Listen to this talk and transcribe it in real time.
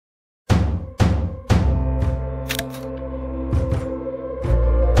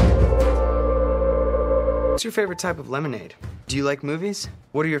What's your favorite type of lemonade? Do you like movies?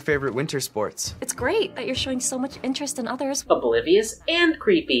 What are your favorite winter sports? It's great that you're showing so much interest in others. Oblivious and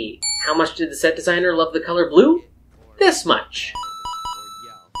creepy. How much did the set designer love the color blue? This much.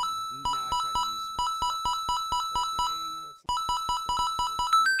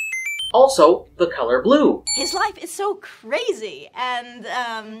 Also, the color blue. His life is so crazy and,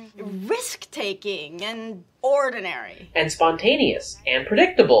 risk-taking and ordinary. And spontaneous, and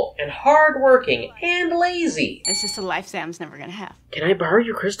predictable, and hard-working, and lazy. It's just a life Sam's never gonna have. Can I borrow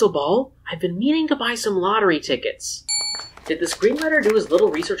your crystal ball? I've been meaning to buy some lottery tickets. Did the screenwriter do as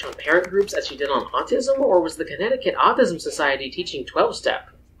little research on parent groups as she did on autism, or was the Connecticut Autism Society teaching 12-step?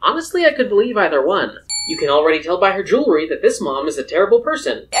 Honestly, I could believe either one. You can already tell by her jewelry that this mom is a terrible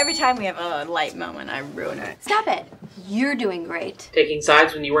person. Every time we have a light moment, I ruin it. Stop it. You're doing great. Taking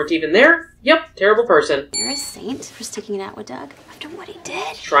sides when you weren't even there? Yep, terrible person. You're a saint for sticking it out with Doug after what he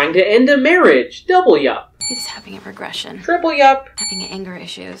did. Trying to end a marriage? Double yup. He's having a regression. Triple yup. Having anger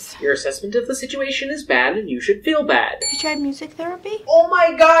issues. Your assessment of the situation is bad and you should feel bad. Have you tried music therapy? Oh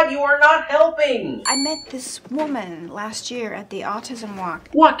my god, you are not helping! I met this woman last year at the autism walk.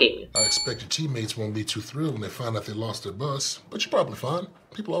 Walking. I expect your teammates won't be too thrilled when they find out they lost their bus, but you're probably fine.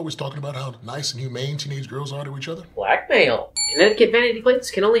 People are always talking about how nice and humane teenage girls are to each other. Blackmail. Connecticut vanity plates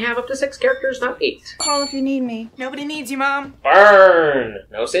can only have up to 6 characters, not 8. Call if you need me. Nobody needs you, Mom. Burn!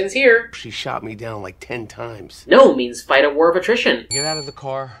 No sins here. She shot me down like 10 times. No means fight a war of attrition. Get out of the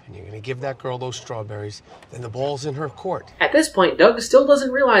car, and you're gonna give that girl those strawberries, then the ball's in her court. At this point, Doug still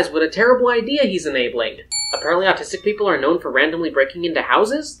doesn't realize what a terrible idea he's enabling. Apparently autistic people are known for randomly breaking into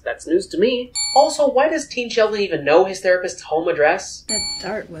houses? That's news to me. Also, why does Teen Sheldon even know his therapist's home address? That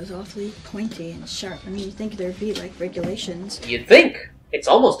dart was awfully pointy and sharp. I mean, you'd think there'd be, like, regulations. You'd think. It's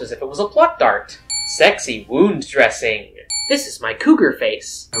almost as if it was a pluck dart. Sexy wound dressing. This is my cougar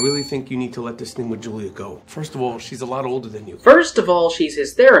face. I really think you need to let this thing with Julia go. First of all, she's a lot older than you. First of all, she's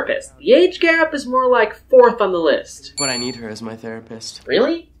his therapist. The age gap is more like 4th on the list. But I need her as my therapist.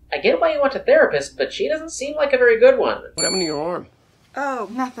 Really? I get why you want a therapist, but she doesn't seem like a very good one. What happened to your arm? Oh,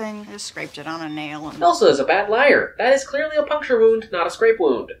 nothing. I just scraped it on a nail and... Elsa is a bad liar. That is clearly a puncture wound, not a scrape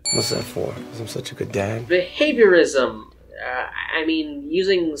wound. What's that for? Because I'm such a good dad? Behaviorism.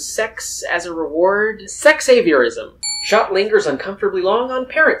 Using sex as a reward. Sex-saviorism. Shot lingers uncomfortably long on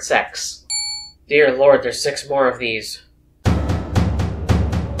parent sex. Dear Lord, there's 6 more of these.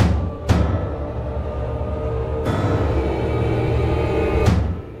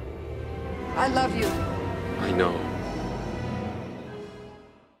 I love you. I know.